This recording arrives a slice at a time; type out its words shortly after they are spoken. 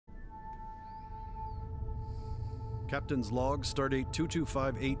Captain's log, stardate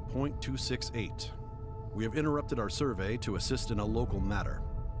 2258.268. We have interrupted our survey to assist in a local matter.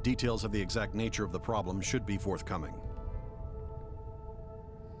 Details of the exact nature of the problem should be forthcoming.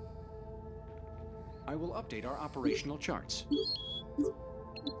 I will update our operational charts.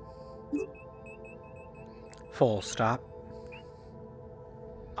 Full stop.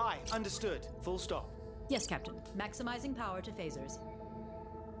 Aye, understood. Full stop. Yes, Captain. Maximizing power to phasers.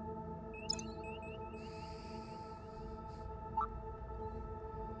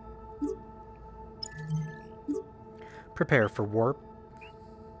 Prepare for warp.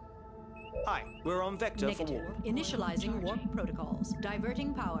 Aye, we're on vector Negative. for warp. Initializing warp protocols.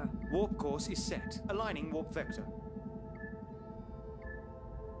 Diverting power. Warp course is set. Aligning warp vector.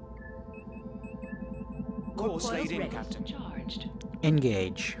 Course coils laid in, ready. Captain. Charged.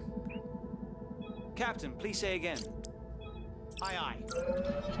 Engage. Captain, please say again. Aye, aye.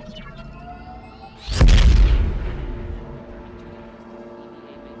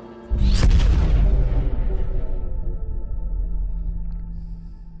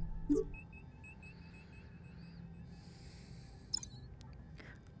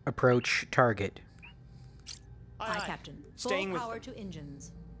 Approach target. Aye, Captain. Full Staying with power them. to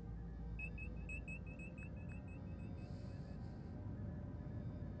engines.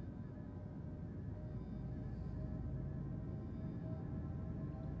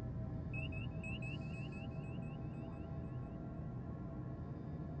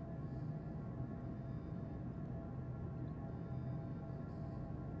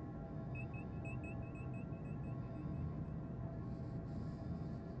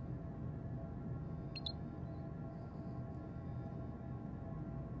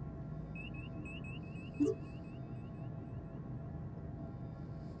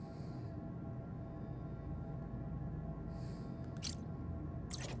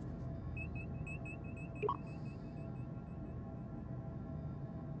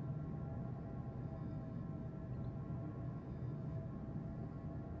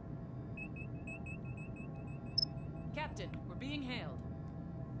 Captain, we're being hailed.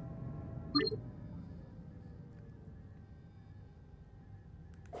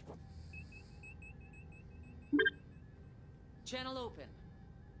 Channel open.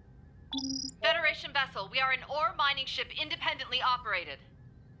 Federation vessel, we are an ore mining ship independently operated.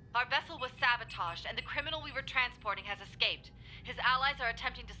 Our vessel was sabotaged, and the criminal we were transporting has escaped. His allies are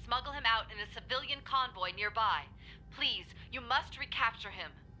attempting to smuggle him out in a civilian convoy nearby. Please, you must recapture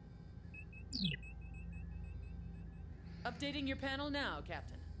him. Updating your panel now,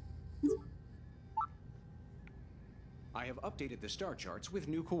 Captain. I have updated the star charts with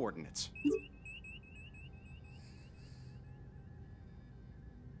new coordinates.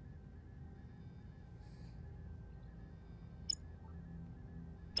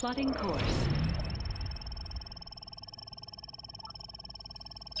 Plotting course.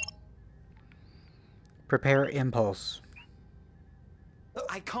 Prepare impulse.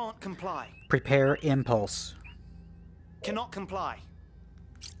 I can't comply. Prepare impulse. Cannot comply.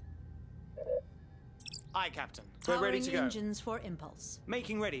 Aye, Captain. We're Powering ready to go. engines for impulse.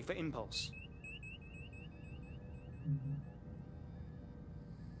 Making ready for impulse.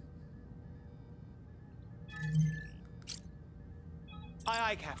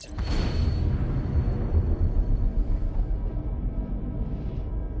 Aye, aye, Captain.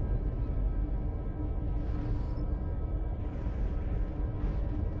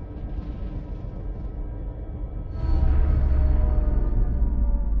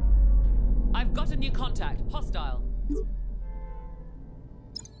 I've got a new contact. Hostile.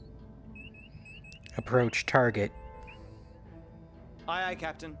 Approach target. Aye, aye,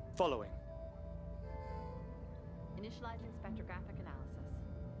 Captain. Following. Initializing spectrographic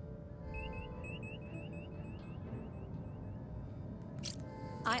analysis.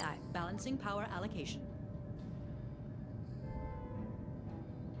 Aye, aye. Balancing power allocation.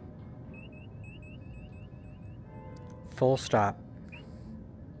 Full stop.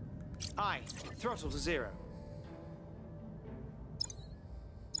 Aye. Throttle to 0.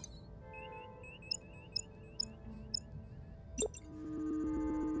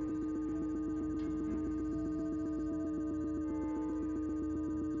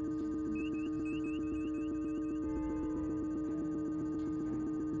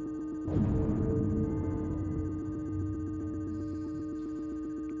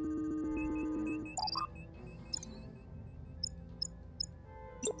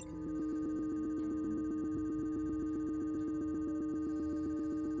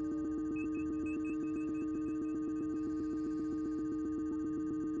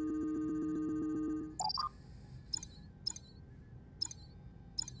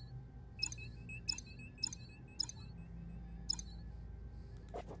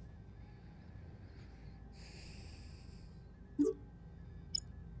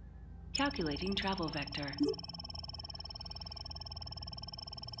 Calculating travel vector.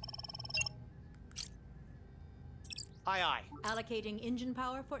 Aye, aye. Allocating engine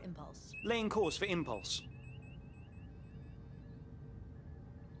power for impulse. Laying course for impulse.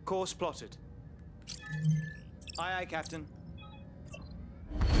 Course plotted. Aye, aye, Captain.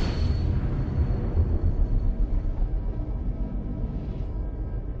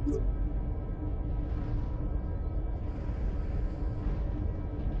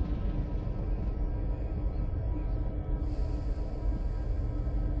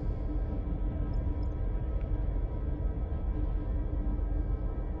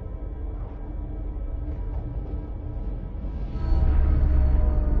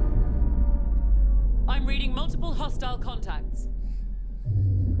 I'm reading multiple hostile contacts.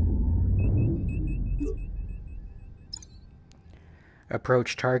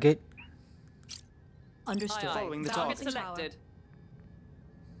 Approach target. Understood. Aye, aye. Following the Target target. selected.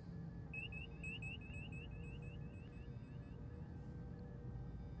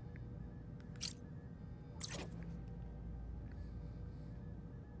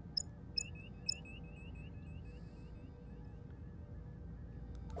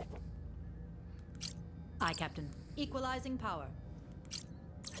 Aye, Captain. Equalizing power.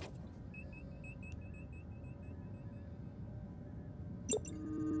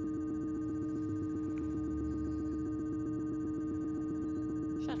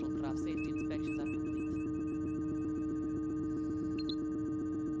 Shuttlecraft safety inspections are complete.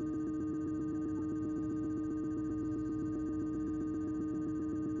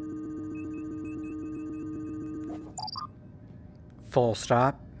 Full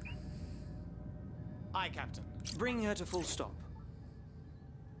stop. Aye, Captain. Bring her to full stop.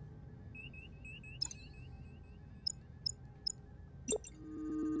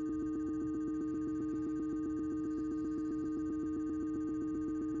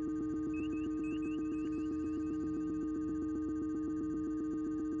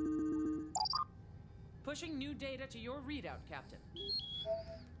 Pushing new data to your readout, Captain.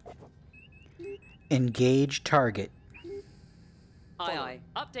 Engage target. Aye, aye.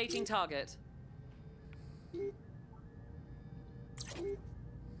 Updating target.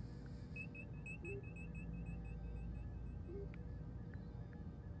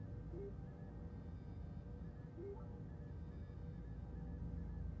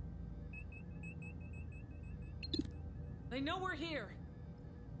 They know we're here.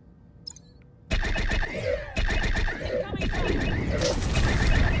 Incoming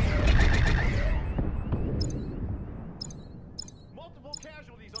fire. Multiple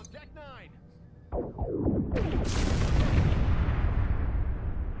casualties on deck 9.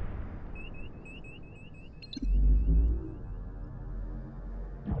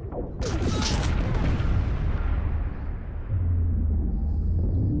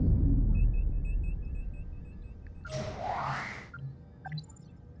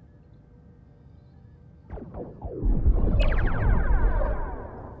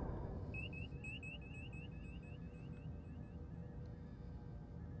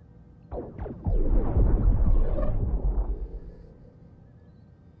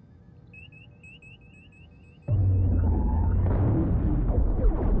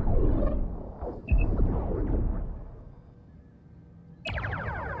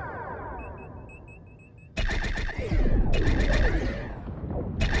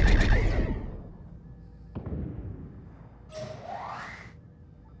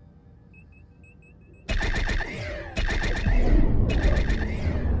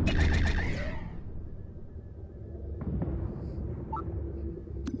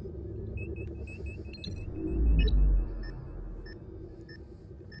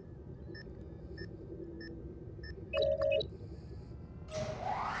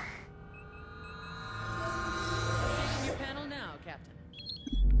 Checking your panel now, Captain.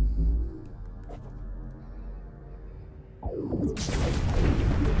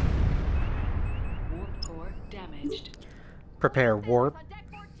 Warp core damaged. Prepare warp.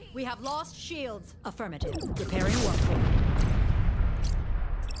 We have lost shields. Affirmative. Repairing warp core.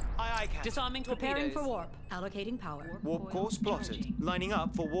 Aye, aye, Captain. Disarming torpedoes. Preparing for warp. Allocating power. Warp coil course plotted. charging. Lining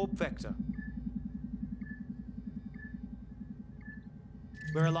up for warp vector.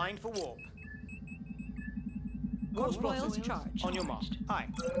 We're aligned for warp. Course Warp coils plotted. charged. On your mark. Aye.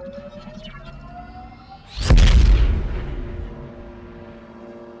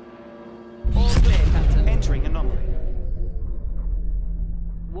 All clear, Captain. Entering anomaly.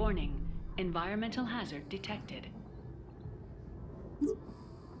 Warning. Environmental hazard detected.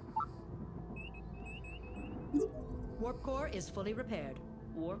 Warp core is fully repaired.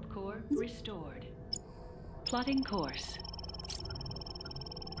 Warp core restored. Plotting course.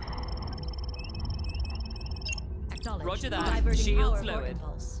 Acknowledged. Roger that. Diverting Shields power for lowered.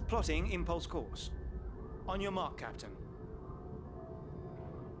 impulse. Plotting impulse course. On your mark, Captain.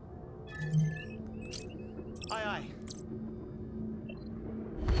 Aye, aye.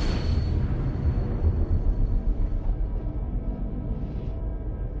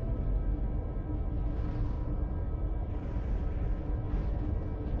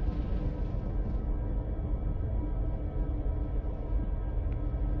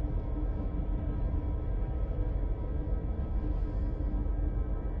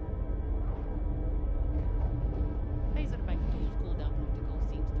 Laser vectors cooldown protocol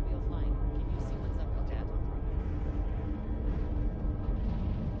seems to be offline. Can you see what's up with that?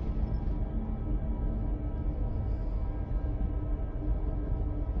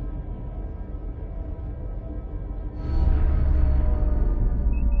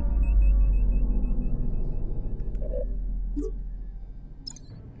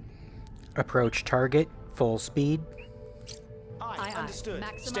 Approach target, full speed. Aye, Aye, aye. understood.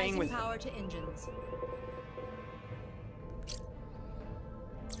 Staying Maximizing with power to engines.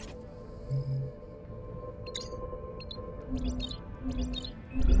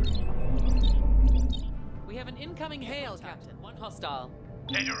 We have an incoming hail, Captain. One hostile.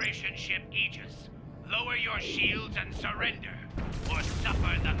 Federation ship Aegis. Lower your shields and surrender, or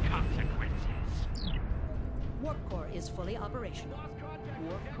suffer the consequences. Warp core is fully operational.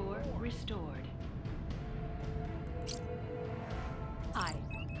 Warp core restored. Aye.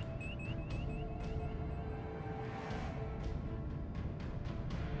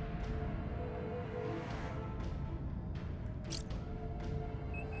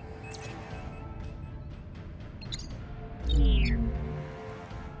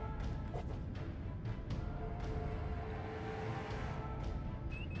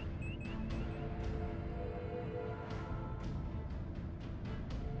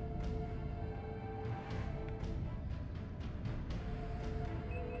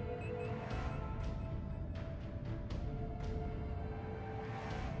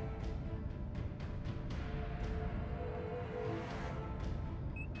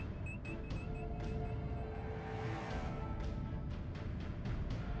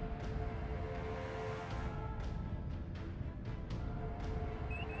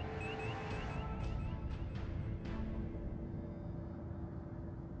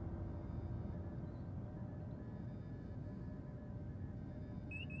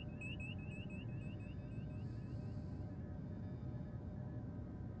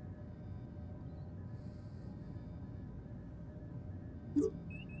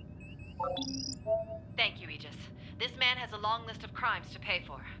 Thank you, Aegis. This man has a long list of crimes to pay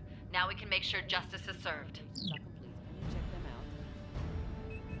for. Now we can make sure justice is served.